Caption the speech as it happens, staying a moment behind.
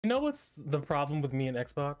You know what's the problem with me and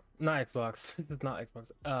Xbox? Not Xbox. This is not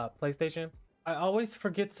Xbox. PlayStation. I always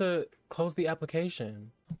forget to close the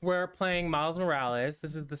application. We're playing Miles Morales.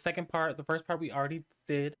 This is the second part. The first part we already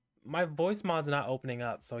did. My voice mod's not opening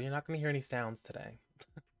up, so you're not gonna hear any sounds today.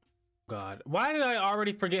 God, why did I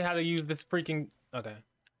already forget how to use this freaking... Okay.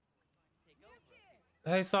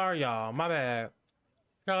 Hey, sorry y'all. My bad.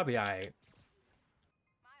 Y'all be alright.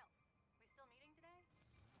 Miles, we still meeting today?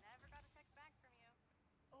 Never got a text back from you.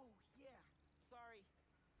 Oh, yeah. Sorry.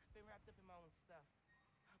 I've been wrapped up in my own stuff.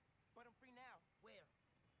 But I'm free now. Where?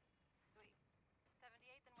 Sweet.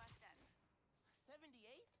 78th and West End.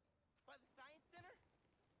 78th? By the Science Center?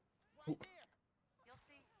 Right there. You'll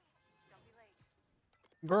see. Don't be late.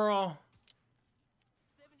 Girl.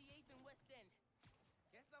 78th and West End.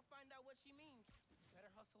 Guess I'll find out what she means. Better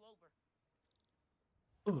hustle over.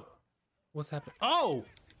 Ooh. What's happening? Oh!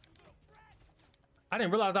 I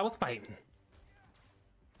didn't realize I was fighting.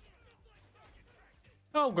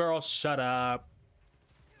 Oh, girl, shut up.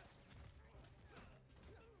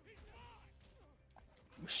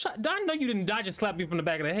 Shut. I know you didn't die, just slap me from the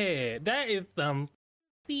back of the head. That is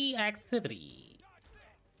the activity.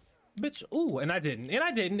 Bitch, ooh, and I didn't.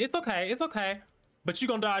 It's okay, it's okay. But you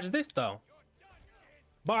gonna dodge this, though.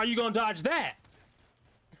 But are you gonna dodge that?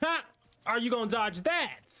 Ha! Are you gonna dodge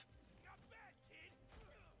that?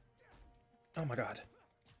 Oh my god.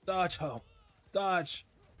 Dodge, ho. Dodge.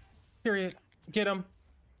 Period. Get him.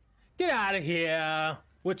 Get out of here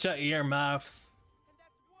with your earmuffs. And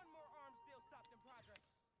that's one more arm still stopped in progress.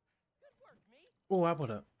 Good work, me. Oh,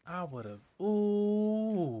 I would've.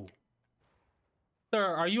 Ooh. Sir,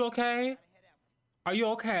 are you okay? Are you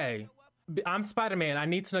okay? I'm Spider-Man. I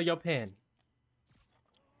need to know your pin.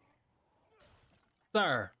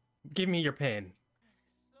 Sir, give me your pin.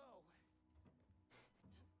 So,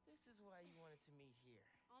 this is why you wanted to meet here.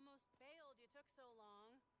 Almost bailed. You took so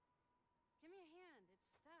long. Give me a hand. It's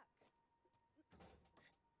stuck.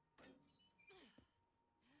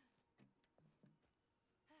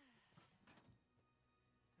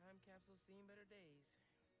 Time capsule's seen better days.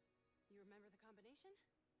 You remember the combination?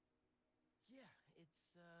 Yeah, it's,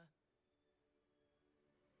 man,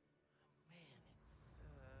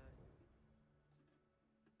 it's,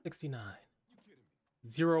 69. You kidding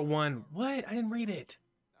me? 01. What? I didn't read it.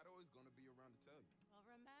 Not always gonna be around to tell you. We'll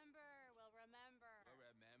remember. We'll remember.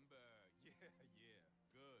 Remember. Yeah,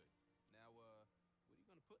 good. Now, what are you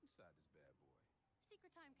gonna put inside this bad boy? Secret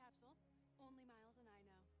time capsule. Only Miles and I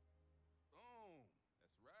know. Boom.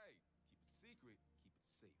 That's right. Keep it secret. Keep it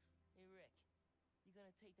safe. hey, Rick, you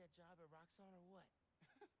gonna take that job at Roxxon or what?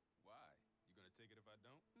 Why? You gonna take it if I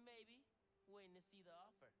don't? Maybe. Waiting to see the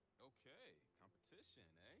offer. Okay. Competition,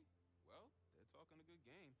 eh? Well, they're talking a good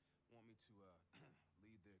game. Want me to,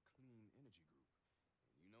 lead their clean energy group.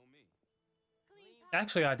 And you know me. Clean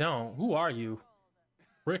Actually, I don't. Who are you? world.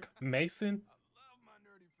 Rick Mason? I love my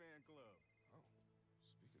nerdy fan club. Oh, speak of the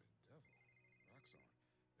devil. Roxxon.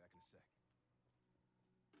 Back in a sec.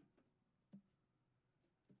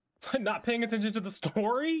 Not paying attention to the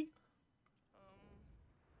story?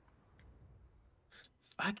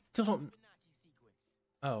 I still don't... Fibonacci sequence.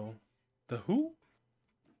 Oh. The who?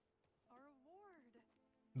 A reward.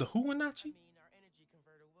 The I Who-Wanachi? mean, our energy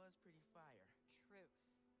converter was pretty fire. Truth.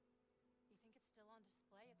 You think it's still on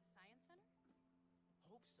display at the Science Center?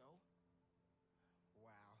 Hope so.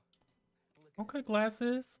 Wow. Look at Okay, this.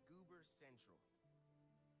 glasses. Goober Central.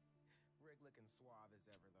 Rick looking suave as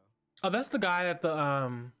ever, though. Oh, that's the guy at the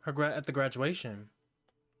at the graduation.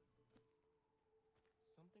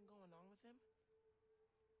 Something going on with him?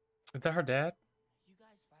 Is that her dad? You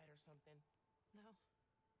guys fight or something? No.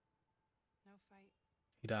 No fight.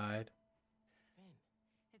 He died. Finn,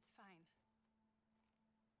 It's fine.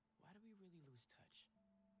 why do we really lose touch?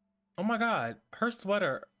 Oh my god, her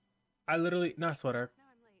sweater. I literally, not sweater, Now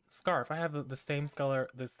I'm late. scarf. I have the same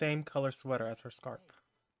color sweater as her scarf.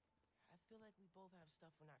 Hey, I feel like we both have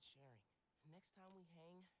stuff we're not sharing. Next time we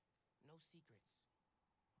hang, no secrets.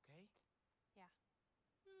 Okay? Yeah.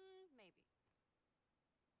 Maybe.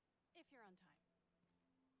 If you're on time.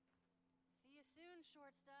 See you soon,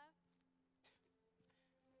 short stuff.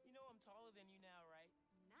 You know I'm taller than you now, right?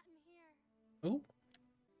 Not in here. Ooh.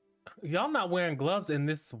 Y'all not wearing gloves in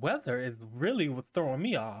this weather is really what's throwing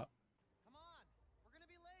me off. Come on, we're gonna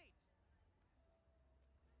be late.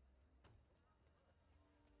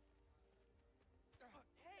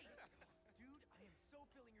 Hey, dude, I am so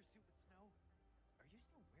filling your suit with snow. Are you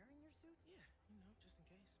still wearing your suit? Yeah, you know, just in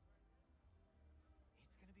case.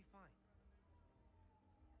 It's gonna be fine.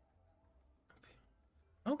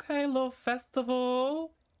 Okay, little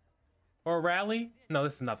festival. Or rally? No,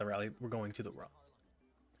 this is not the rally. We're going to the rally.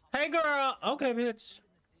 Hey, girl. Okay, bitch. In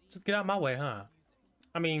the city, Just get out my way, huh?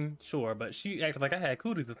 I mean, sure, but she acted like I had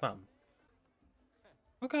cooties or something.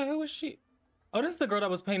 Okay, who is she? Oh, this is the girl that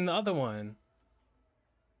was painting the other one.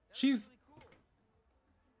 She's...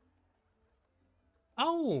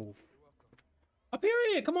 Oh! A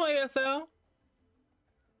period! Come on, ASL!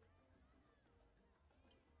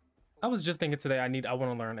 I was just thinking today I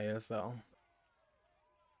want to learn ASL.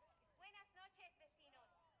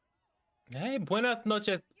 Hey, buenas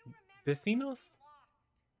noches, vecinos.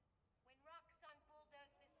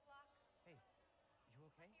 Hey, you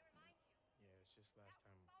okay? Yeah, it's just last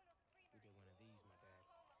time we did one of these, my bad.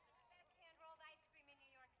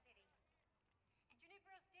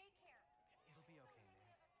 It'll be okay,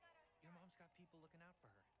 man. Your mom's got people looking out for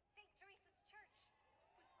her. Plus, now you're Spider.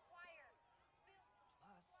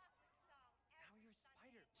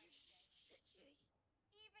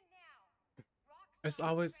 It's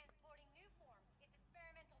always...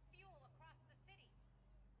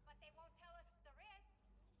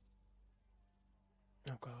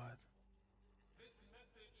 Oh, God. This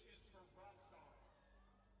message is for Roxxon.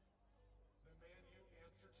 The man you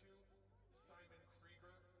answer to, Simon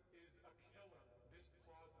Krieger, is a killer. This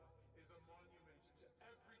plaza is a monument to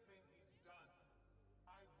everything he's done.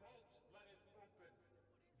 I won't let it open.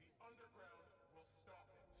 The underground will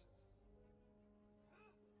stop it.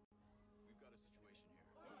 We've got a situation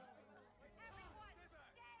here.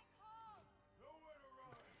 Nowhere to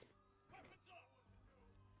run.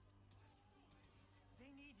 They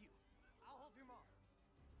need you. I'll help your mom.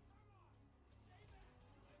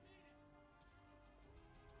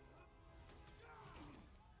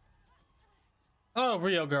 Oh,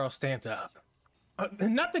 Rio girl, stand up.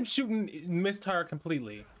 Nothing shooting missed her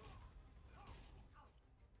completely.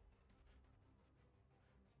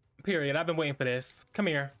 Period. I've been waiting for this. Come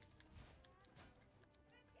here.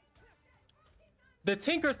 The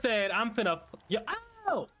Tinker said, I'm finna... Yeah.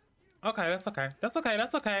 Oh! Okay, that's okay. That's okay.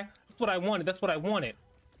 That's okay. That's what I wanted. That's what I wanted.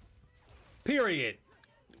 Period.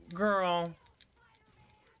 Girl.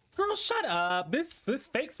 Girl, shut up. This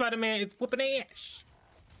fake Spider-Man is whooping ass.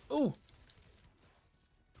 Ooh.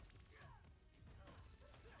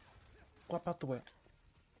 Wipe out the way.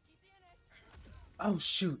 Oh,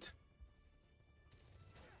 shoot.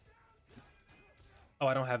 Oh,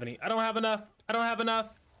 I don't have any. I don't have enough. I don't have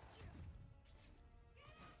enough.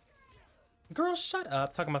 Girl, shut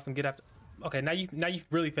up. Talking about some get after. Okay, now you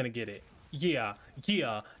really finna get it. Yeah,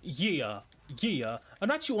 yeah, yeah, yeah. I'm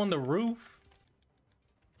not you on the roof.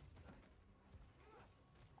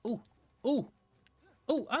 Ooh, ooh,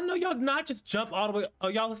 ooh. I know y'all not just jump all the way. Oh,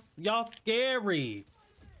 y'all scary.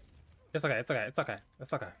 It's okay. It's okay. It's okay.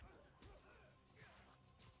 It's okay.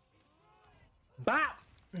 Bop.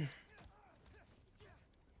 I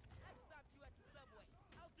stopped you at the subway.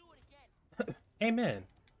 I'll do it again. Amen.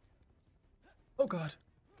 Oh God.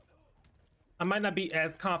 I might not be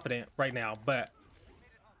as confident right now, but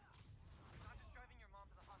Not just driving your mom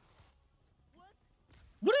to the hospital.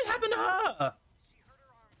 what did happen to her? She hurt her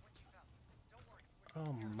arm when she fell. Don't worry.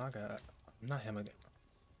 Oh my God. Not him again. What's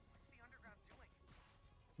the underground doing?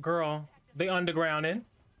 Girl, they undergrounding. Thought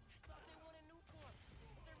they wanted new form.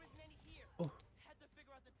 There isn't any here. Oh. Had to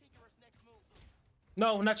figure out the Tinkerer's next move.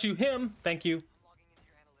 No, not you. Him. Thank you. I'm logging into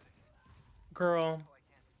your analytics. Girl. Oh, I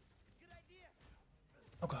can. Good idea.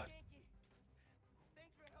 Oh God. Yankee.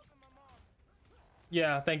 Thanks for helping my mom.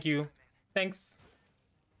 Yeah, thank you. Thanks.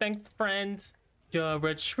 Thanks, friend. You're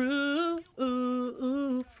a true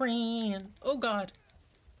friend. Oh God.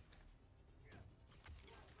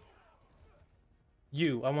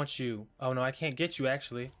 You. I want you. Oh no, I can't get you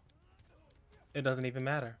actually. It doesn't even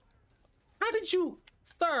matter. How did you,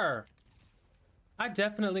 sir? I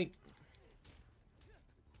definitely.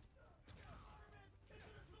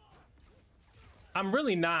 I'm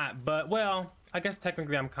really not, but well, I guess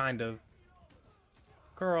technically I'm kind of.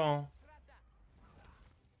 Girl.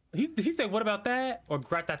 He said, what about that? Or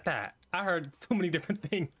grat-tat-tat. I heard so many different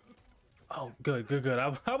things. Oh, good, good, good. I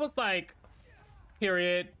was like,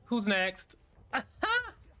 period. Who's next? I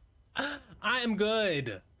am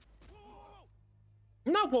good.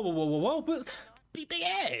 No, whoa, whoa, whoa, whoa, whoa. But beat the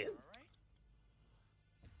ass.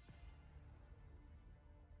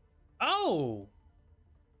 Oh.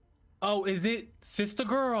 Oh, is it Sister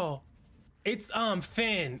Girl? It's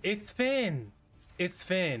Finn. It's Finn. It's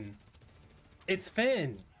Finn. It's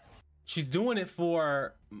Finn. She's doing it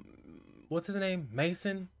for what's his name?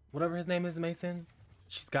 Mason? Whatever his name is, Mason.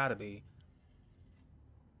 She's gotta be.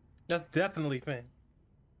 That's definitely Finn.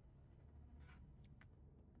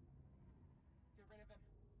 Get rid of him.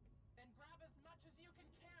 And grab as much as you can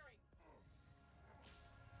carry.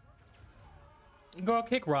 Girl,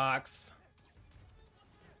 kick rocks.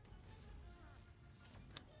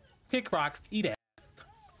 Kick rocks, eat ass.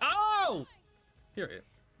 Oh! Period.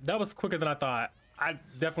 That was quicker than I thought. I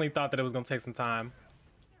definitely thought that it was gonna take some time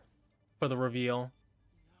for the reveal.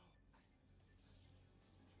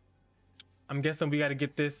 I'm guessing we gotta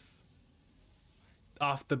get this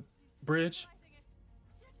off the bridge.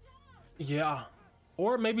 Yeah.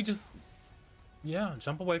 Or maybe just, yeah,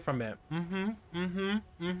 jump away from it.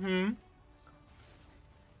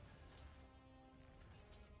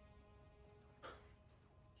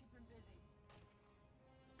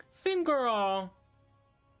 Fin girl.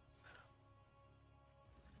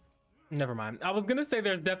 Never mind. I was gonna say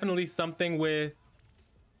there's definitely something with,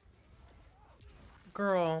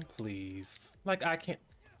 girl, please. Like, I can't.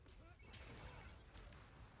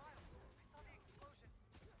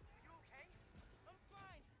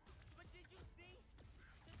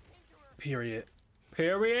 Period.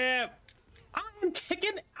 Period. I'm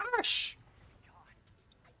kicking Ash.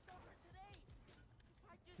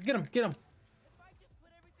 Get him. Get him.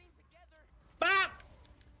 Bop.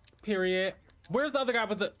 Period. Where's the other guy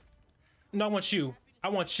with the? No, I want you. I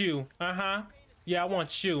want you. Uh-huh. Yeah, I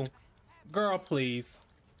want you. Girl, please.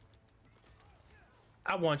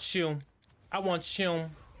 I want you. I want you.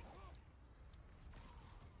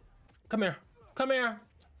 Come here. Come here.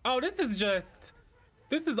 Oh,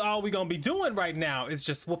 this is all we gonna be doing right now. It's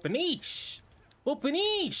just whooping-eesh.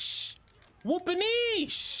 Whooping-eesh.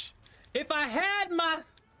 Whooping-eesh. If I had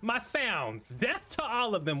my sounds, death to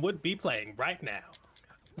all of them would be playing right now.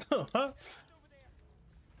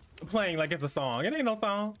 Playing like it's a song. It ain't no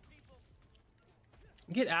song.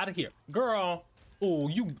 Get out of here, girl. Oh,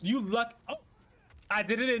 you luck. Oh, I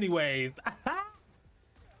did it anyways.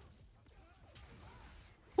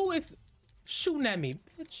 Who is shooting at me,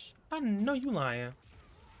 bitch? I know you lying.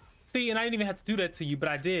 See, and I didn't even have to do that to you, but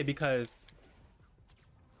I did because.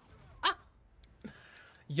 Ah!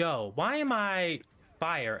 Yo, why am I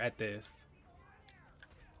fire at this?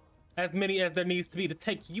 As many as there needs to be to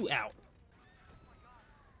take you out.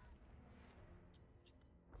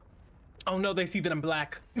 Oh no, they see that I'm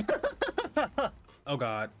black. Oh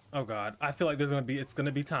god, oh god. I feel like it's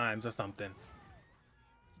gonna be times or something.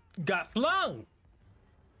 Got flung!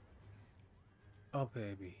 Oh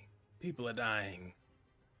baby, people are dying.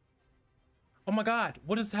 Oh my god,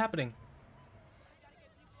 what is happening?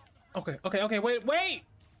 Okay, wait!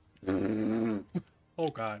 Oh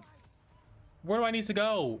god. Where do I need to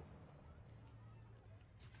go?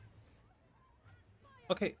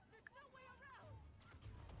 Okay.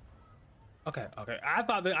 Okay. I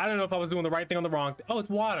thought that, I don't know if I was doing the right thing or the wrong thing. Oh, it's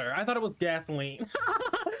water. I thought it was gasoline.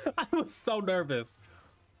 I was so nervous.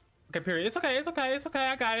 Okay, period. It's okay.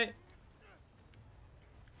 I got it.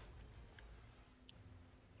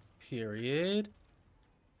 Period.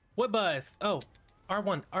 What bus? Oh,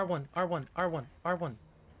 R1.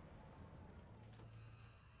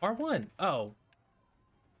 Oh.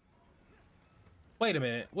 Wait a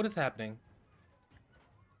minute. What is happening?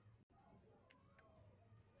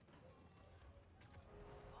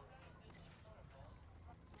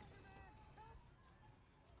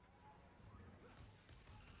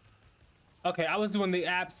 Okay, I was doing the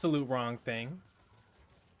absolute wrong thing.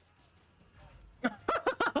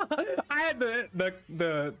 I had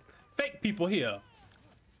the fake people here.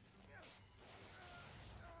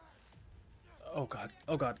 Oh god,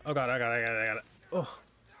 I got it. Oh,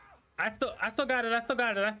 I still got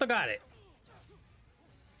it.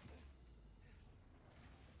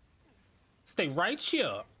 Stay right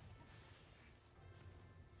here.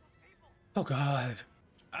 Oh god,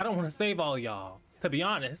 I don't want to save all y'all, to be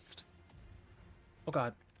honest. Oh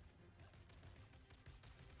god.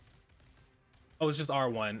 Oh, it's just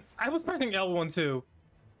R1. I was pressing L1 too.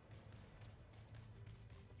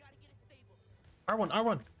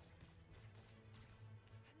 R1.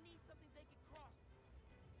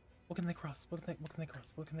 What can they cross? What can they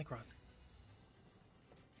cross?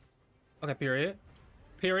 Okay, period.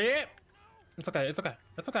 It's okay.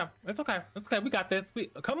 We got this.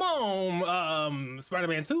 Come on,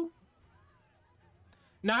 Spider-Man 2.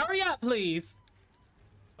 Now hurry up, please.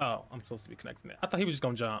 Oh, I'm supposed to be connecting it. I thought he was just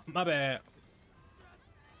gonna jump. My bad.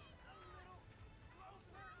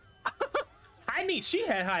 High knees. She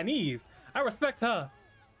had high knees. I respect her.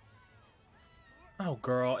 Oh,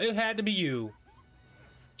 girl, it had to be you.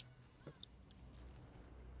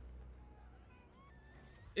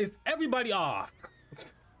 Is everybody off?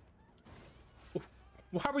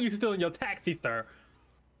 Why were you still in your taxi, sir?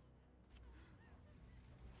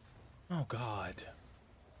 Oh, God.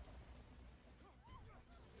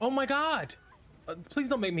 Oh my god! Please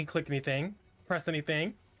don't make me click anything, press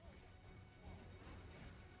anything.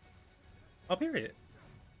 Oh, period.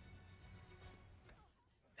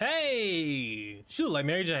 Hey, she look like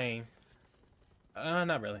Mary Jane.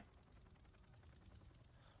 Not really.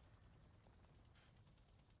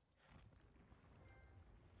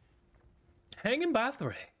 Hanging by a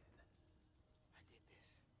thread. I did this.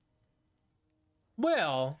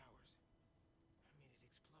 Well, I made it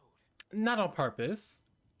explode. not on purpose.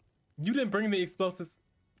 You didn't bring the explosives.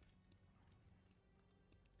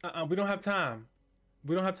 We don't have time.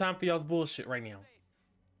 We don't have time for y'all's bullshit right now.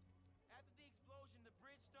 After the explosion, the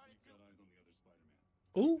bridge started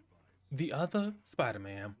to. Ooh, the other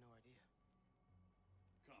Spider-Man.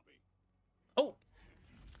 No idea. Oh,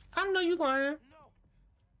 I don't know you lying. No.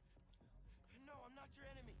 No, I'm not your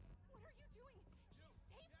enemy. What are you doing?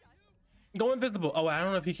 He saved us. Go invisible. Oh, I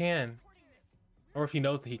don't know if he can. Or if he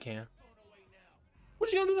knows that he can.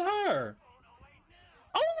 What you gonna do to her?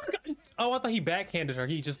 Oh my god. Oh, I thought he backhanded her.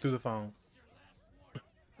 He just threw the phone.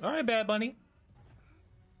 All right, Bad Bunny.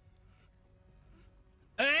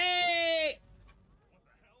 Hey!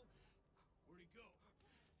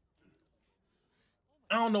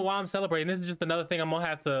 I don't know why I'm celebrating. This is just another thing I'm gonna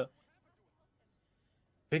have to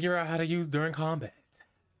figure out how to use during combat.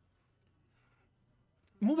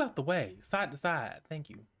 Move out the way, side to side. Thank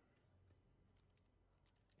you.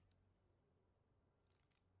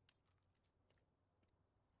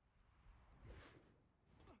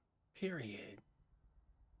 Period.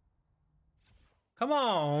 Come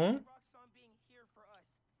on. Roxxon being here for us.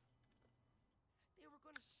 They were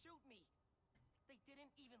gonna shoot me. They didn't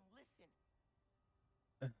even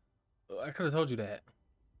listen. I could have told you that.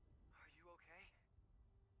 Are you okay?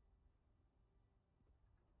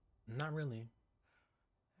 Not really.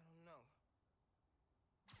 I don't know.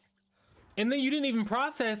 And then you didn't even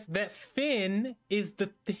process that Finn is the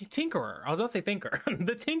Tinkerer. I was about to say Thinker.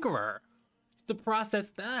 The Tinkerer. To process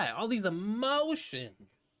that. All these emotions.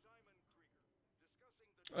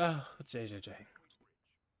 Oh, JJJ. Look, I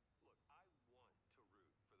want to root for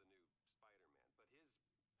the new Spider-Man, but his,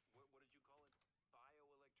 what did you call it?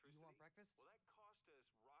 Bioelectricity? You want breakfast? Well, that cost us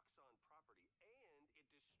Roxxon property, and it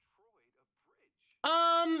destroyed a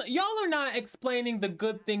bridge. Y'all are not explaining the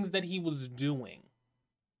good things that he was doing.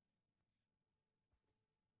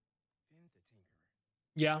 Finn's the Tinkerer.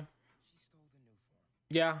 Yeah. She stole the new form.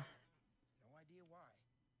 Yeah. No idea why.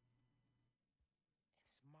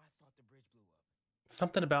 And it's my fault the bridge blew up.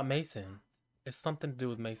 Something about Mason. It's something to do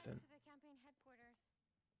with Mason. To the campaign headquarters.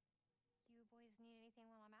 You boys need anything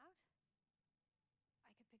while I'm out?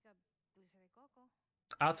 I could pick up dulce de coco.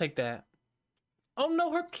 I'll take that. Oh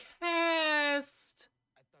no, her cast.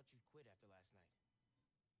 I thought you'd quit after last night.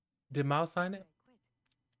 Did Miles sign it? I quit.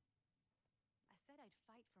 I said I'd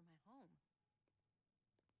fight for my home.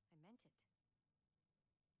 I meant it.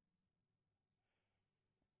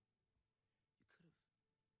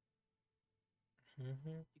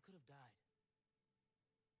 Mm-hmm. You could have died.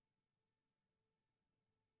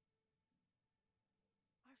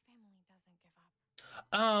 Our family doesn't give up.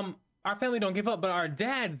 Our family don't give up, but our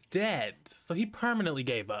dad's dead. So he permanently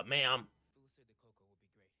gave up, ma'am. Dulce de coco would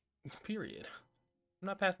be great. Period. I'm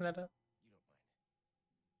not passing that up. You don't mind.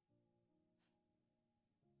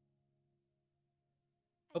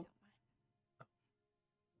 I don't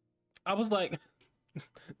mind. I was like,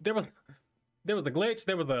 there was a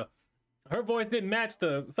glitch. Her voice didn't match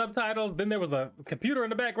the subtitles. Then there was a computer in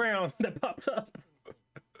the background that popped up.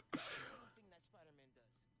 Everything that Spider-Man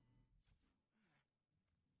does.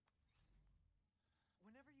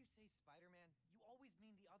 Whenever you say Spider-Man, you always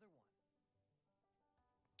mean the other one.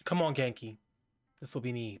 Come on, Genki. This is what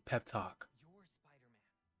we need. Pep talk. You're Spider-Man.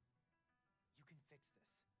 You can fix this.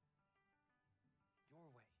 Your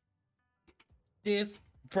way. This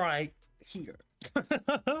right here.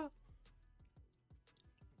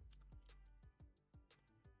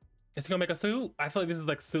 Is he gonna make a suit? I feel like this is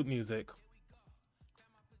like suit music.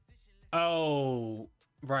 Oh,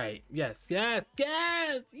 right. Yes, yes,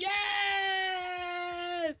 yes, yes!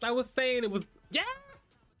 I was saying it was, yes!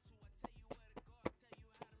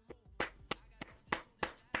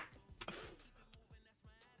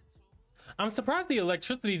 I'm surprised the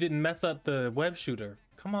electricity didn't mess up the web shooter.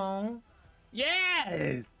 Come on.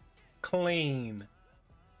 Yes! Clean.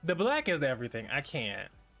 The black is everything. I can't.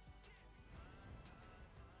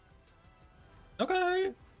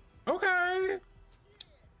 Okay. Okay.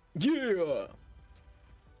 Yeah.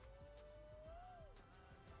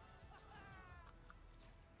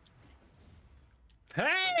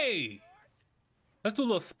 Hey! Let's do a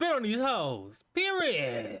little spit on these hoes.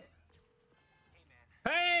 Period.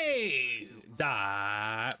 Hey!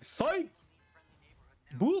 Die. Psych!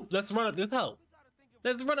 Boop. Let's run up this hoe.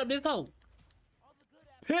 Let's run up this hoe.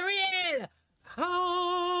 Period.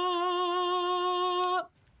 Oh.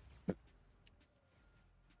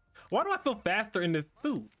 Why do I feel faster in this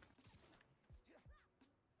suit?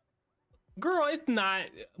 Girl, it's not.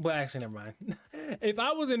 Well, actually, never mind. If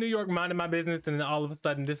I was in New York minding my business and then all of a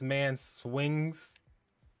sudden this man swings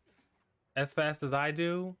as fast as I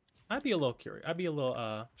do, I'd be a little curious. I'd be a little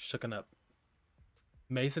shooken up.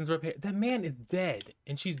 Mason's repair. That man is dead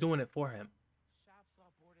and she's doing it for him. Shop's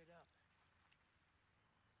all boarded up.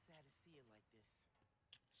 Sad to see it like this.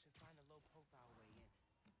 Should find a low profile way in.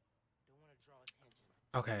 Don't want to draw attention.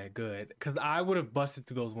 Okay, good. Because I would have busted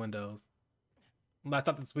through those windows. I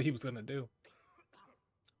thought that's what he was gonna do.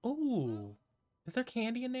 Ooh, is there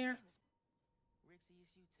candy in there? Rick's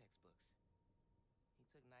ESU textbooks. He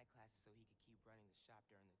took night classes so he could keep running the shop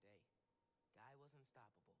during the day. Guy was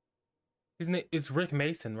unstoppable. His name it's Rick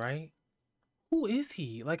Mason, right? Who is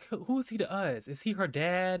he? Like, who is he to us? Is he her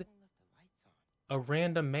dad? Someone left the lights on. A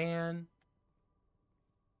random man?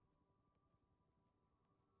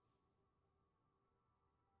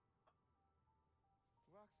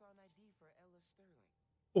 Roxanne ID for Ella Sterling.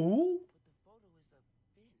 Ooh. But the photo is of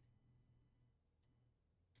Finn.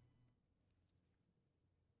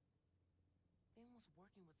 Finn was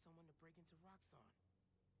working with someone to break into Roxanne.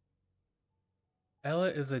 Ella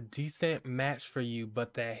is a decent match for you,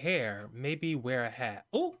 but the hair, maybe wear a hat.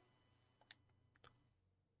 Ooh.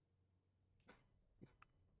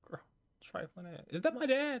 Girl, trifling ass. Is that my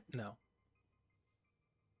dad? No.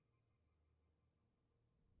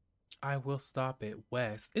 I will stop it,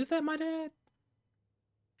 Wes. Is that my dad?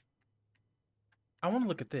 I want to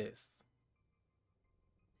look at this.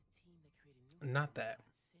 The team that created New Not that. got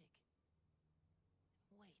sick.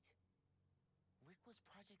 Wait. Rick was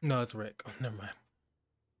Project No, it's Rick. Oh, never mind.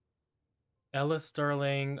 Ella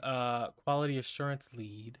Sterling, quality assurance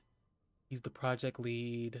lead. He's the project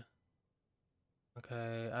lead.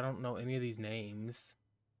 Okay, I don't know any of these names.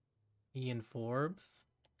 Ian Forbes.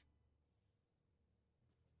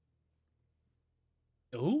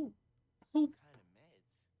 Ooh. Ooh. kind of meds.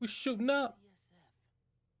 We're shooting up. CSF.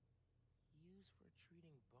 Used for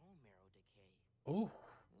treating bone marrow decay. Ooh.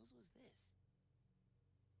 Whose was this?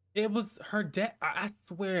 It was her dad. I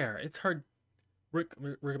swear, it's her. Rick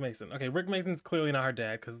Mason. Okay, Rick Mason's clearly not her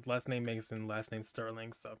dad because last name Mason, last name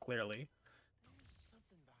Sterling. So clearly. There's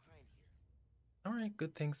something behind here. All right,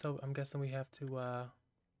 good thing. So I'm guessing we have to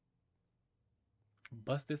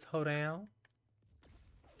bust this hoe down.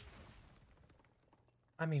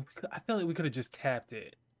 I mean, I feel like we could have just tapped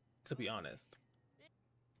it, to be honest.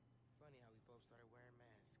 Funny how we both started wearing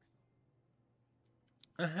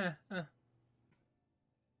masks.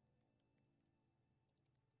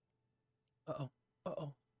 Uh-oh.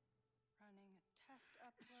 Uh-oh. Running a test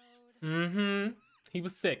upload. Mm-hmm. He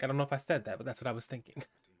was sick. I don't know if I said that, but that's what I was thinking.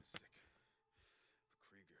 Team is sick. But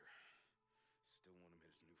Krieger still want him in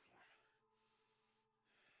his new form.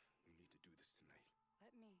 We need to do this tonight.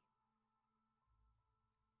 Let me.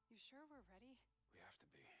 You sure we're ready? We have to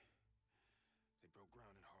be. They broke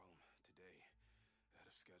ground in Harlem today, ahead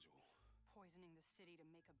of schedule. Poisoning the city to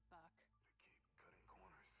make a buck. They keep cutting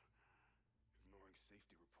corners, ignoring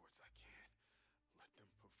safety reports. I can't let them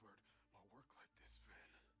pervert my work like this,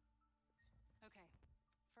 Finn. Okay.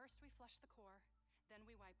 First we flush the core, then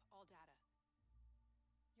we wipe all data.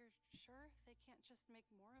 You're sure they can't just make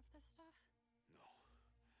more of this stuff? No.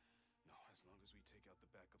 No, as long as we take out the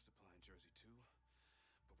backup supply in Jersey too.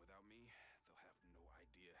 But without me, they'll have no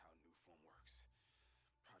idea how new form works.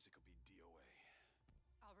 Project will be DOA.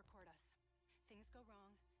 I'll record us. Things go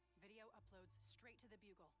wrong, video uploads straight to the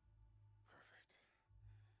Bugle. Perfect.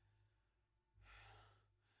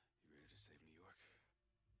 You ready to save New York?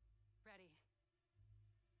 Ready.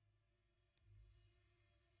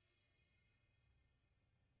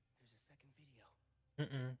 There's a second video.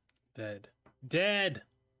 Mm-mm. Dead. Dead!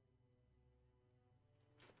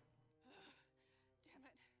 Damn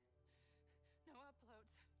it. No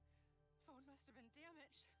uploads. Phone must have been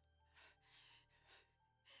damaged.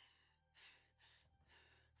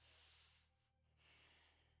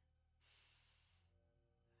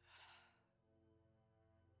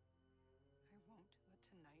 I won't let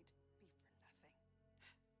tonight be for nothing.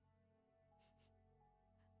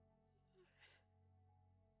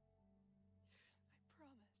 I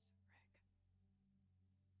promise, Rick.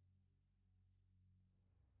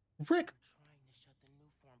 Rick! Trying to shut the new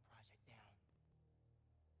form project down.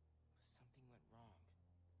 But something went wrong.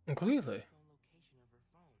 Clearly. There's no location of her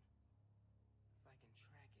phone. If I can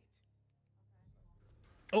track it.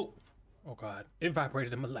 Oh. Oh, God. It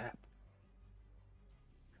vibrated in my lap.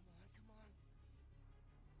 Come on.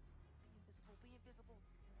 Be invisible.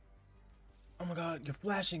 Oh, my God. You're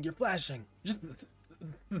flashing. You're flashing. Just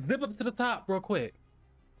zip up to the top real quick.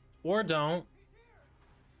 Or don't.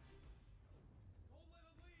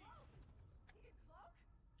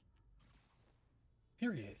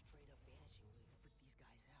 Period. Straight up vanishing really freak these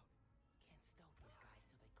guys out. Can't stealth these guys till they calm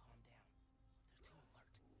down. They're too alert.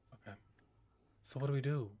 Okay. So what do we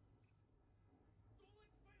do?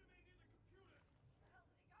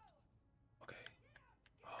 Okay.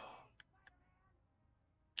 Oh.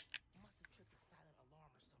 You must have tripped a silent alarm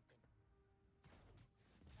or something.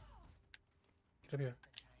 Get up here. That's the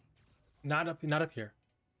time. Not up here.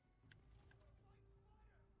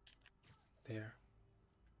 There.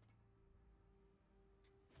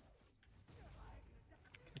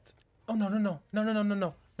 Oh no. No.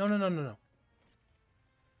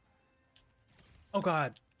 Oh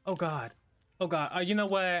god. You know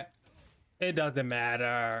what? It doesn't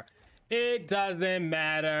matter. It doesn't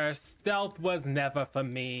matter. Stealth was never for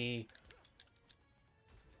me.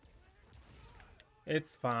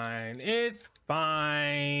 It's fine. It's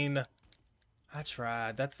fine. I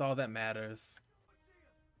tried. That's all that matters.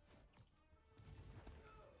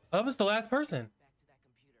 Oh, that was the last person. Back to that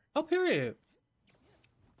computer. Oh, period.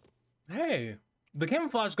 Hey, the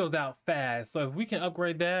camouflage goes out fast, so if we can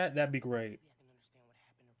upgrade that, that'd be great. Maybe I can understand what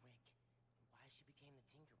happened to Rick and why she became the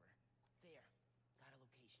Tinkerer. There, got a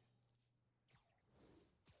location.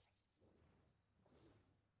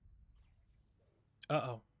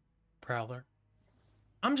 Uh-oh. Prowler.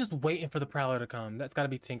 I'm just waiting for the Prowler to come. That's got to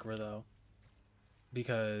be Tinkerer, though.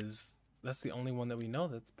 Because that's the only one that we know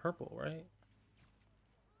that's purple, right? I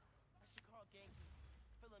should call DINKS.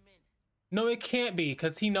 Fill him in. No, it can't be,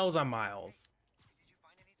 because he knows I'm Miles.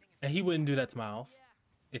 And he wouldn't do that to Miles Yeah,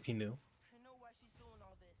 if he knew. I know why she's doing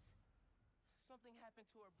all this. Something happened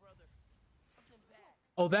to her brother. Something bad.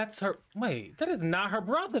 Oh, that's her. Wait, that is not her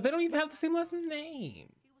brother. They don't even have the same last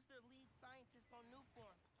name. He was their lead scientist on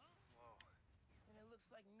Newform. Whoa. And it looks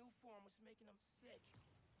like Newform was making him sick.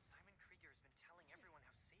 Simon Krieger's been telling everyone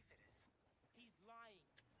how safe it is. He's lying.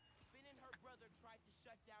 Finn and her brother tried to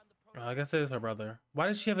shut down the Oh, I guess it is her brother. Why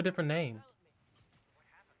does she have a different name? development. What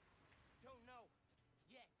happened? Don't know.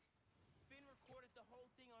 Yet. Finn recorded the whole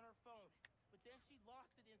thing on her phone, but then she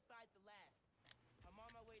lost it inside the lab. I'm on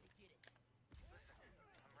my way to get it. Listen, I'm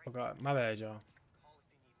right. Oh god, my bad, y'all. Call if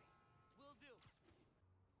you need me. Will do.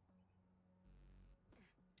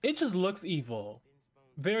 It just looks evil. Finn's phone.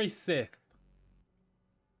 Very Sith.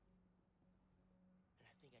 And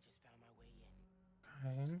I think I just found my way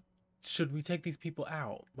in. Okay. Should we take these people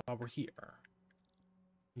out while we're here?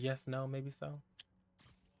 Yes, no, maybe so.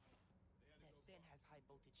 That Finn has high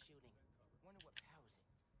voltage shooting. Wonder what powers it.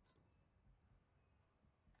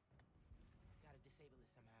 Gotta disable it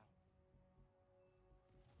somehow.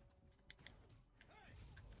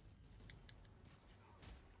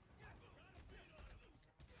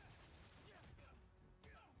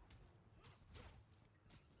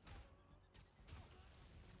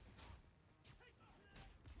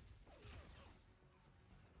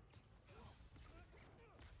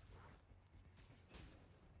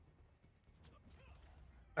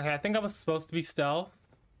 Okay, I think I was supposed to be stealth.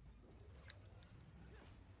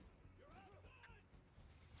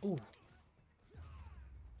 Ooh.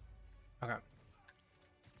 Okay.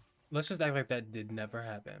 Let's just act like that did never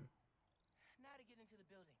happen. Now to get into the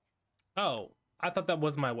building. Oh, I thought that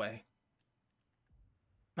was my way.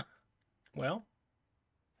 Well,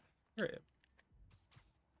 here it is.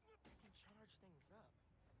 I can charge things up.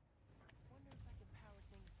 Wonder if I can power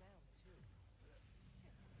things down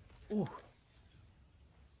too. Ooh.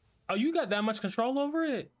 Oh, you got that much control over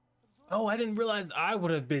it? Oh, I didn't realize I would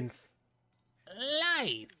have been sliced.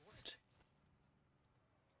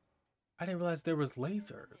 I didn't realize there was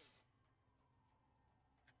lasers.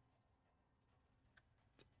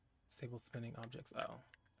 Disable spinning objects. Oh.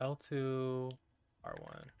 L2,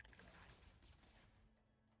 R1.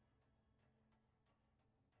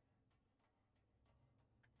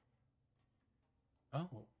 Oh.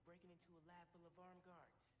 Breaking into a lab full of armed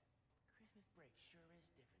guards. Christmas break sure is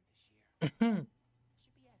different this year. Should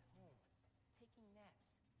be at home, taking naps,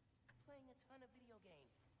 playing a ton of video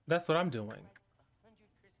games. That's what I'm doing. Like 100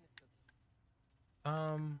 Christmas cookies.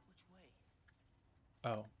 Which way?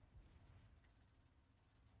 Oh.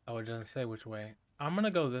 Oh, it doesn't say which way. I'm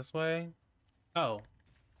gonna go this way. Oh.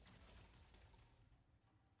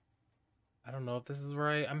 I don't know if this is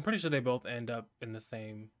right. I'm pretty sure they both end up in the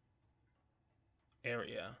same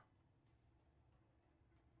area.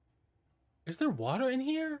 Is there water in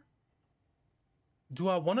here? Do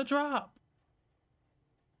I want to drop?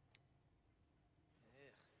 Ugh.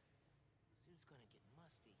 Suit's gonna get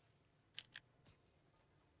musty.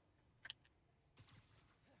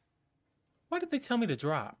 Why did they tell me to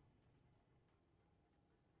drop?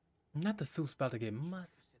 Not the suit's about to get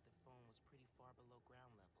musty. Said the phone was pretty far below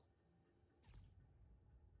ground level.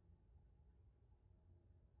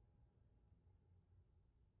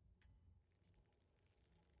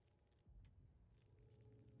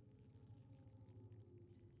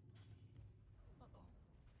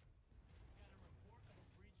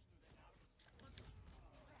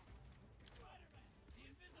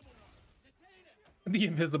 The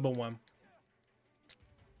invisible one.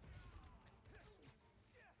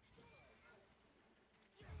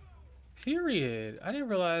 Period. I didn't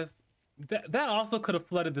realize that also could have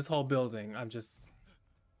flooded this whole building. I'm just...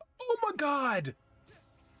 Oh my god!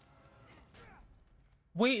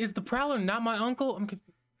 Wait, is the Prowler not my uncle?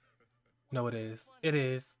 No, it is. It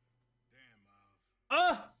is. Damn, Miles.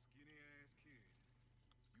 Ah! Skinny ass kid.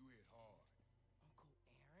 You hit hard. Uncle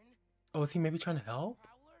Aaron? Oh, is he maybe trying to help?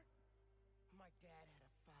 Prowler? My dad had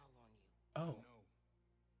a foul on you. Oh. No.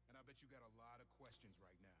 And I bet you got a lot of questions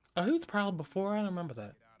right now. Oh, he was Prowler before? I don't remember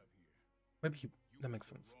that. Get out of here. Maybe he... You That went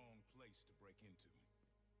makes to sense. the wrong place to break into.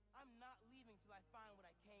 I'm not leaving till I find what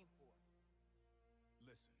I came for.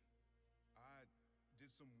 Listen, I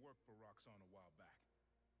did some work for Roxanne a while back.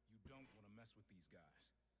 You don't want to mess with these guys.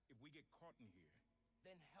 If we get caught in here,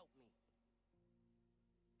 Then help me.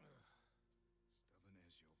 stubborn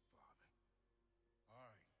as your father. All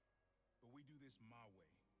right, but we do this my way.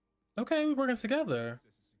 Okay, we're working together.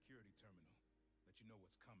 Access a security terminal. Let you know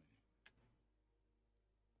what's coming.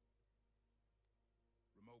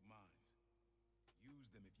 Remote mines. Use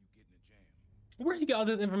them if you get in a jam. Where he got all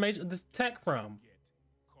this information, this tech from? Get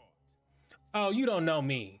caught. Oh, you don't know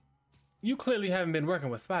me. You clearly haven't been working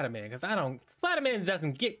with Spider-Man, because I don't... Spider-Man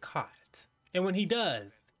doesn't get caught. And when he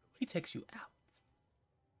does, he takes you out.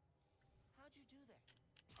 How'd you do that?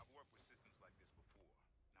 I've worked with systems like this before.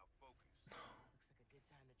 Now focus. Looks like a good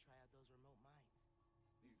time to try out those remote mines.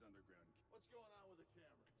 These underground. What's going on with the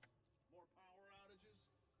cameras? More power outages?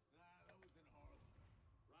 Nah, that was in Harlem.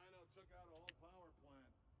 Rhino took out a whole power plant.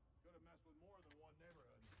 Could have messed with more than one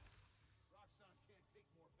neighborhood. Roxanne can't take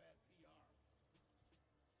more bad PR.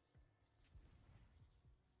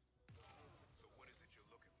 So what is it you're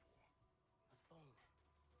looking for? A phone.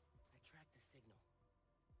 I tracked the signal.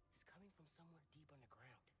 It's coming from somewhere deep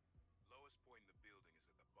underground. Lowest point in the building is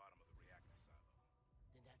at the bottom of the reactor silo.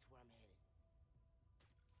 Then that's where I'm headed.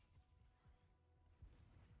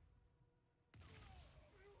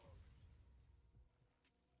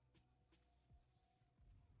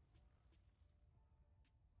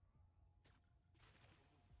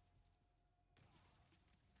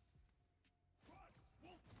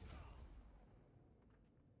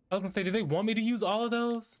 I was gonna say, do they want me to use all of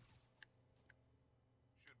those?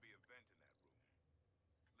 Should be a vent in that room.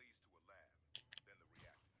 Leads to a lab, then the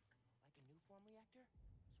reactor. Like a new form reactor?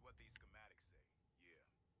 It's what these schematics say. Yeah.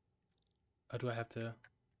 Or do I have to?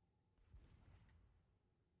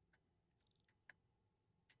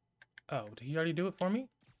 Oh, did he already do it for me?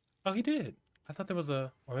 Oh, he did. I thought there was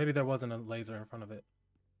a... Or maybe there wasn't a laser in front of it.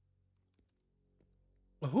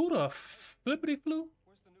 Well, who the flippity flew?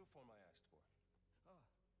 Where's the new form I asked for?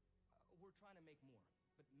 We're trying to make more,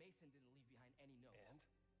 but Mason didn't leave behind any notes.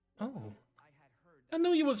 And? Oh. I had heard I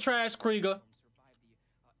knew you was trash, Krieger. survived the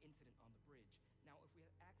incident on the bridge. Now, if we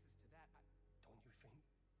had access to that, Don't you think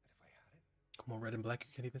that if I had it, Come on, red and black,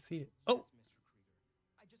 you can't even see it. Oh, Yes, Mr.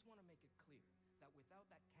 Krieger. I just want to make it clear that without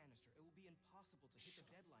that canister, it will be impossible to hit the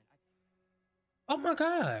deadline. oh my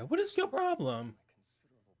God, what is your problem? my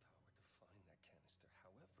considerable power to find that canister.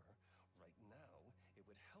 However, right now, it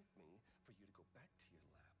would help me for you to go back to your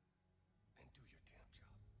lab and do your damn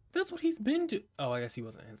job. That's what he's been doing. Oh, I guess he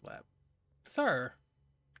wasn't in his lab. Sir,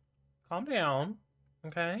 calm down,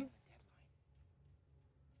 okay?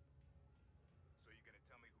 So you're gonna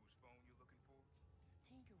tell me whose phone you're looking for?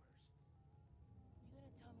 Tinkerers. You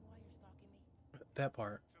gonna tell me why you're stalking me? That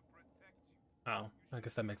part. To protect you. Oh, I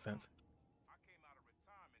guess that makes sense. I came out of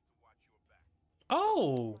retirement to watch your back.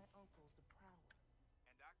 Oh, My uncle's the Prowler.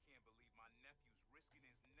 And I can't believe my nephew's risking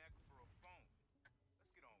his neck for a phone. Let's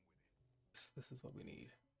get on with it. this is what we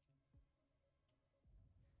need.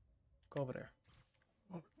 Go over there.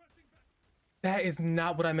 That is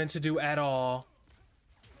not what I meant to do at all.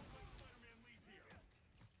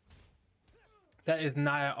 That is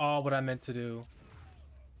not at all what I meant to do.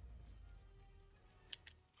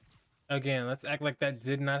 Again, let's act like that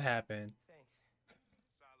did not happen. Thanks.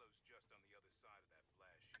 Silo's just on the other side of that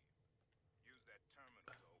blast shield. Use that terminal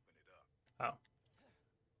to open it up. Oh.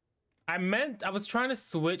 I was trying to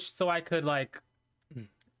switch so I could like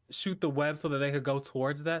shoot the web so that they could go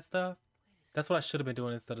towards that stuff. That's what I should have been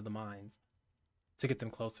doing instead of the mines to get them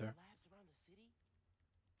closer. Labs around the city?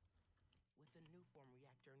 With a new form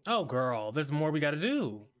reactor. and- Oh, girl, there's more we got to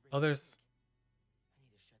do. Oh, there's... I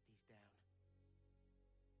need to shut these down.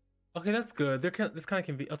 Okay, that's good. They're it's kind of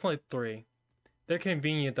convenient. It's only 3. They're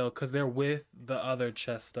convenient though because they're with the other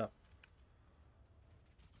chest stuff.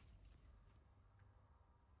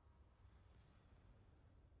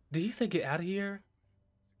 Did he say get out of here?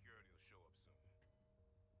 Security will show up soon.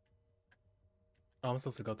 Oh, I'm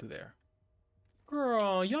supposed to go through there.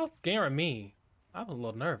 Girl, y'all scaring me. I was a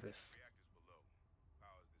little nervous. Reactors below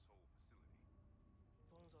powers this whole facility.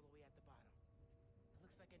 Phone's all the way at the bottom. It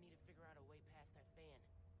looks like I need to figure out a way past that fan.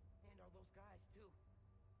 And all those guys, too.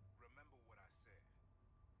 Remember what I said.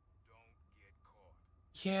 Don't get caught.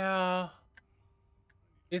 Yeah.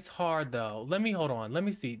 It's hard though. Let me hold on. Let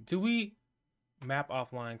me see. Do we map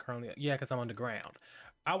offline currently? Yeah, because I'm underground.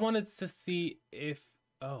 I wanted to see if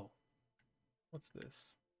oh. What's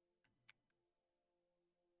this?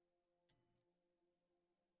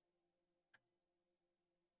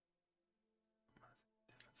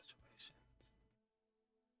 Different situations.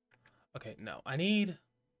 Okay, no. I need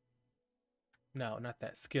no, not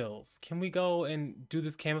that. Skills. Can we go and do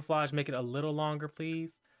this camouflage, make it a little longer,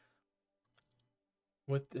 please?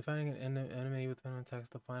 With defending an enemy with venom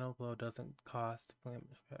text, the final blow doesn't cost flame.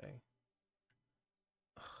 Okay.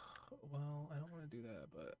 Well, I don't want to do that,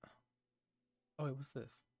 but oh wait, what's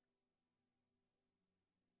this?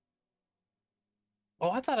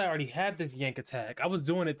 Oh, I thought I already had this yank attack. I was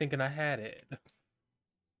doing it thinking I had it.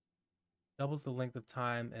 Doubles the length of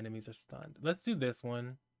time enemies are stunned. Let's do this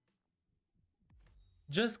one.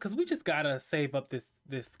 Just because we just gotta save up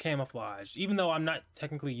this camouflage, even though I'm not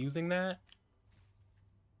technically using that.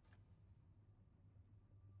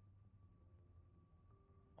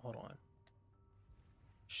 Hold on.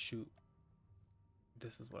 Shoot.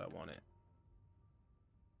 This is what I wanted.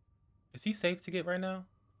 Is he safe to get right now?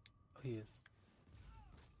 Oh, he is.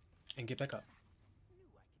 And get back up. Knew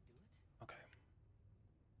I could do it. Okay.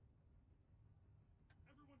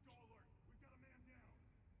 Everyone go alert. We've got a man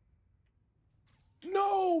down.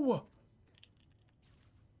 No!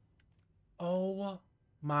 Oh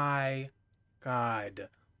my God.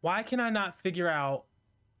 Why can I not figure out?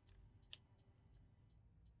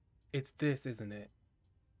 It's this, isn't it?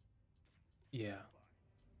 Yeah.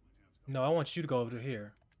 No, I want you to go over to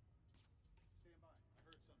here. Stand by. I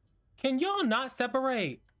heard something. Can y'all not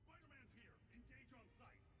separate? Spider-Man's here. Engage on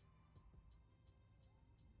sight.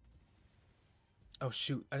 Oh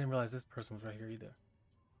shoot, I didn't realize this person was right here either.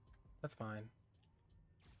 That's fine.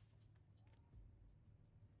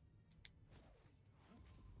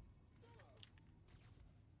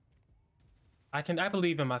 I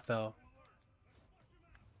believe in myself.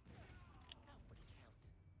 Out for the count.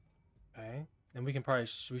 Okay. And we can probably,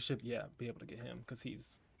 we should, yeah, be able to get him because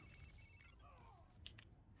he's. Hi,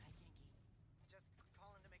 Yankee. Just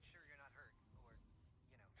calling to make sure you're not hurt, or,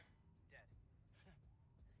 you know, dead. Thanks.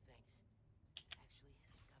 Actually,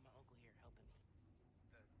 got my uncle here helping me.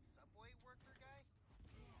 The subway worker guy?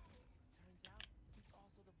 Yeah. Turns out he's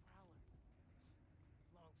also the Prowler.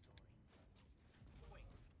 Long story. Wait,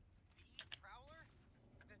 the Prowler?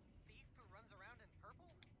 The thief who runs around in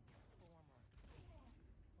purple? Former.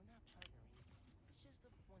 We're not partnering. It's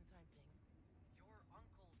just a one-time thing. Your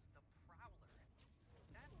uncle's the Prowler.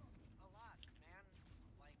 That's a lot, man.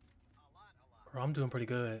 Like, a lot. Girl, I'm doing pretty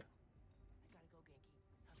good. I gotta go, Genki.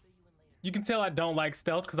 I'll fill you in later. You can tell I don't like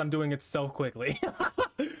stealth because I'm doing it so quickly.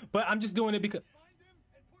 But I'm just doing it because. Find him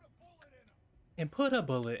and put a bullet in him. And put a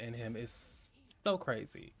bullet in him is so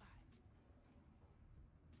crazy.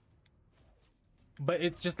 But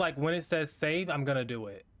it's just like when it says save, I'm gonna do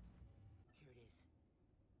it. Here it is.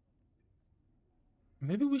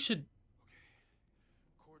 Maybe we should Okay.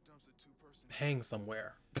 Core dumps a two-person. hang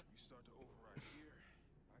somewhere. You start to override here.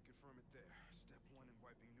 I confirm it there. Step 1 in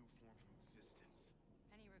wiping new form from existence.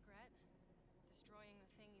 Any regret? Destroying the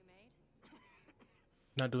thing you made?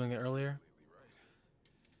 Not doing it earlier. Completely right.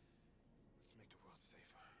 Let's make the world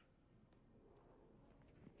safer.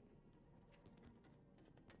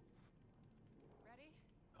 Ready?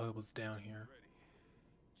 Oh, it was down here. Ready.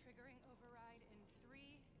 Triggering override in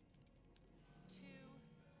 3,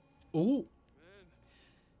 2. Ooh. Man,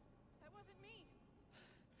 That wasn't me.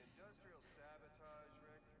 Industrial sabotage,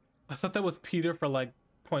 Rick. I thought that was Peter for like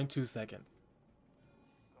 0.2 seconds.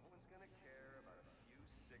 No one's gonna care about a few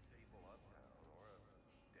sick people uptown or a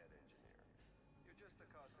dead engineer. You're just the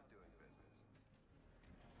cost of doing business.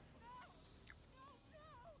 I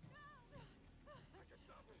can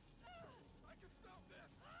stop it. I can stop this.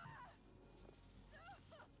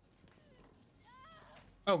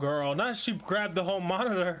 Oh, girl, not she grabbed the whole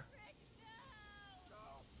monitor.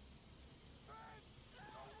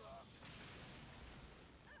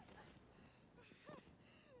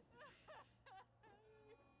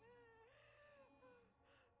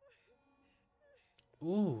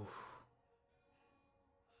 Ooh.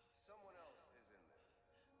 Someone else is in there.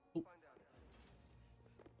 Find out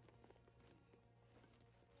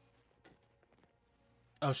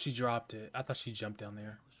now. Oh, she dropped it. I thought she jumped down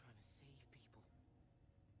there. I was trying to save people.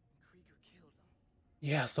 And Krieger killed them.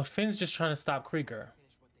 Yeah, so Finn's just trying to stop Krieger.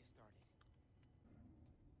 Finish what they started.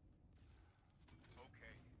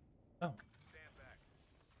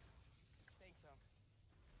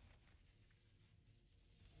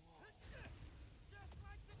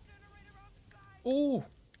 Ooh. What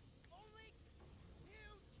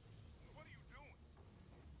are you doing?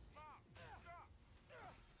 Mom, stop! Mom.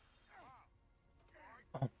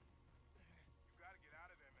 Oh. You gotta get out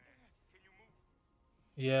of there, man. Can you move?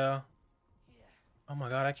 Yeah. Oh my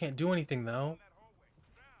god, I can't do anything though.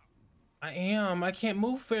 I am. I can't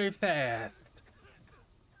move very fast.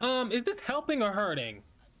 Is this helping or hurting?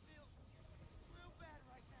 Real bad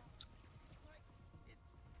right now. Like it's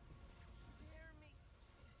scaring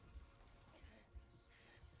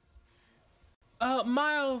me.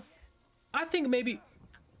 Miles, I think maybe,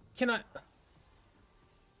 can I?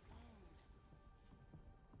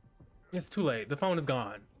 It's too late. The phone is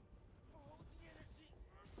gone.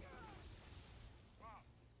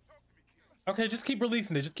 Okay, just keep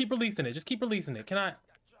releasing it. Just keep releasing it. Just keep releasing it. Can I?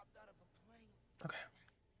 Dropped out of a plane, Okay.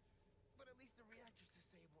 but at least the reactor's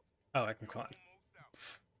disabled. Oh, I can climb.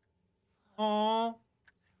 Aww. I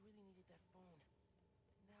really needed that phone.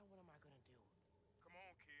 Now what am I gonna do? Come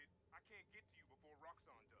on, kid. I can't get to you before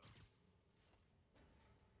Roxanne does.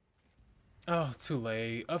 Oh, too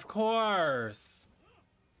late. Of course.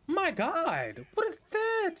 My God, what is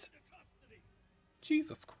that?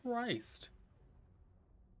 Jesus Christ.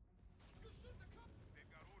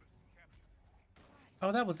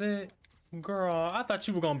 Oh, that was it? Girl, I thought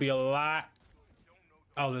you were gonna be a lot.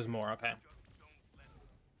 Oh, there's more, okay.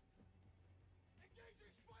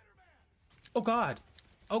 Oh God.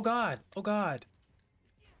 Oh God. Oh God.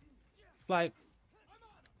 Like,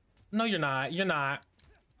 no, you're not. You're not.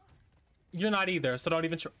 You're not either, so don't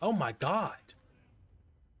even try. Oh my God.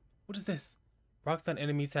 What is this? Roxanne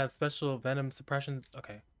enemies have special venom suppressions.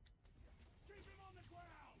 Okay.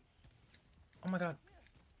 Oh my God.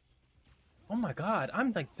 Oh my God.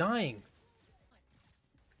 I'm like dying.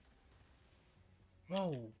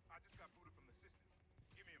 Whoa. I just got booted from the system.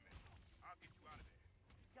 Give me a minute. I'll get you out of there.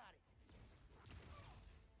 Got it.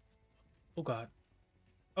 Oh God.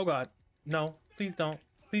 Oh God. No. Please don't.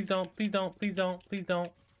 Please don't. Please don't. Please don't. Please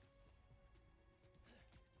don't.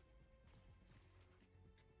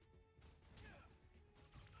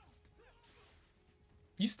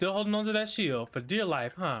 You still holding on to that shield for dear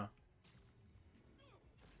life, huh?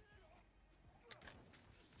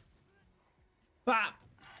 Bop!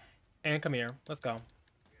 And come here. Let's go.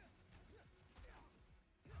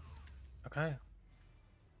 Okay.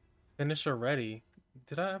 Finisher ready.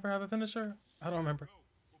 Did I ever have a finisher? I don't remember.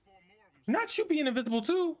 Not you being invisible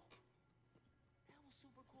too. That was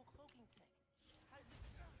super cool cloaking tech. How does it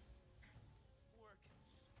work?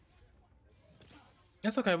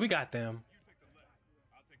 It's okay. We got them.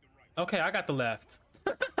 Okay, I got the left.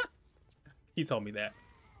 He told me that.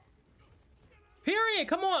 Period.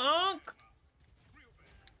 Come on, Unc.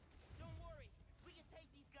 Don't worry, we can take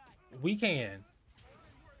these guys. We can.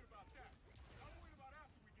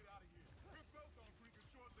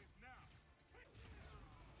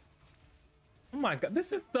 Oh my God,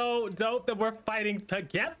 this is so dope that we're fighting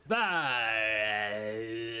together.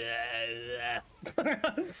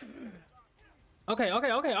 Okay,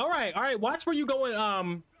 all right. Watch where you going,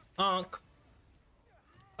 Unc.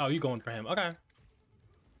 Oh, you going for him? Okay.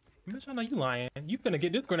 Bitch, I know you lying. You finna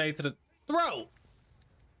get this grenade to the throat.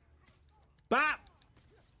 Bop.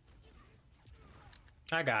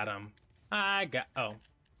 I got him. Oh.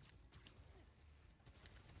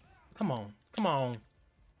 Come on.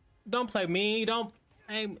 Don't play me. Don't.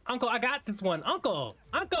 Hey, Uncle, I got this one. Uncle,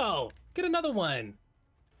 get another one.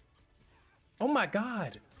 Oh my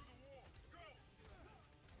God.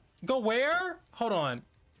 Go where? Hold on.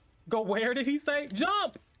 Go where did he say?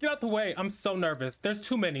 Jump! Get out the way. I'm so nervous. There's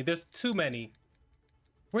too many.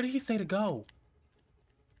 Where did he say to go?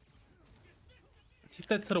 He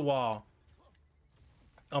said to the wall.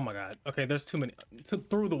 Oh my God. Okay, there's too many.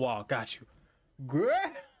 Through the wall. Got you.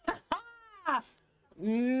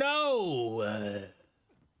 No.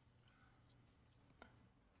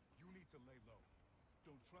 You need to lay low.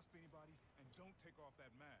 Don't trust anybody and don't take off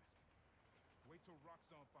that mask. Wait till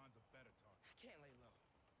Roxanne finds a better target. I can't lay low.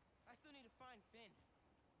 I still need to find Finn.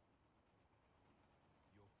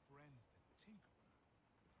 Your friend's the Tinkerer.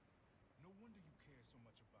 No wonder you care so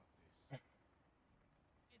much about this.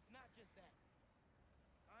 It's not just that.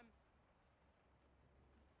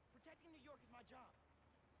 Protecting New York is my job.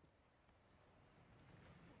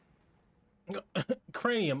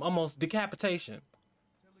 Cranium, almost decapitation.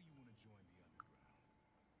 Tell her you want to join the underground.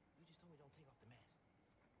 You just told me don't take off the mask.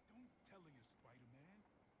 Don't tell her you're Spider-Man.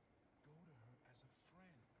 Go to her as a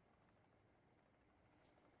friend.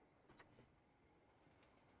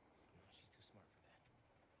 No, she's too smart for that.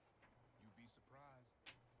 You'd be surprised.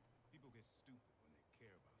 People get stupid when they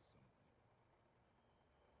care about someone.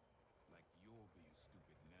 Like you're being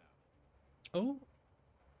stupid now. Oh.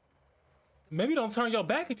 Maybe don't turn your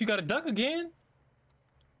back if you gotta duck again.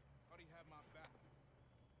 Thought he had my back.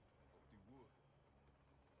 Hoped he would.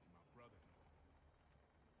 He my brother.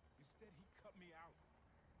 Instead, he cut me out.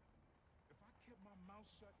 If I kept my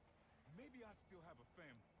mouth shut, maybe I'd still have a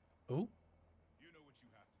family. Ooh. You know what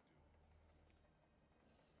you have to do.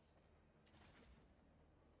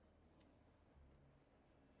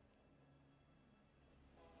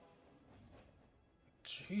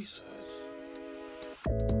 Jesus.